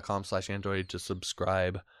 johnmorrisonline.com/Android to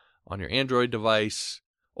subscribe on your Android device,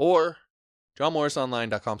 or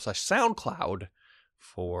johnmorrisonline.com/SoundCloud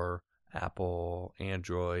for Apple,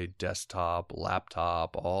 Android, desktop,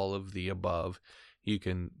 laptop, all of the above. You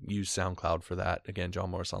can use SoundCloud for that. Again,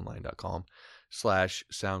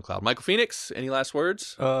 johnmorrisonline.com/SoundCloud. Michael Phoenix, any last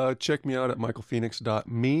words? Check me out at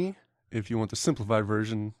michaelphoenix.me if you want the simplified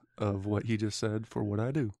version of what he just said for what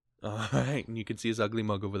I do. All right. And you can see his ugly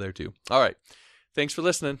mug over there too. All right. Thanks for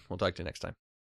listening. We'll talk to you next time.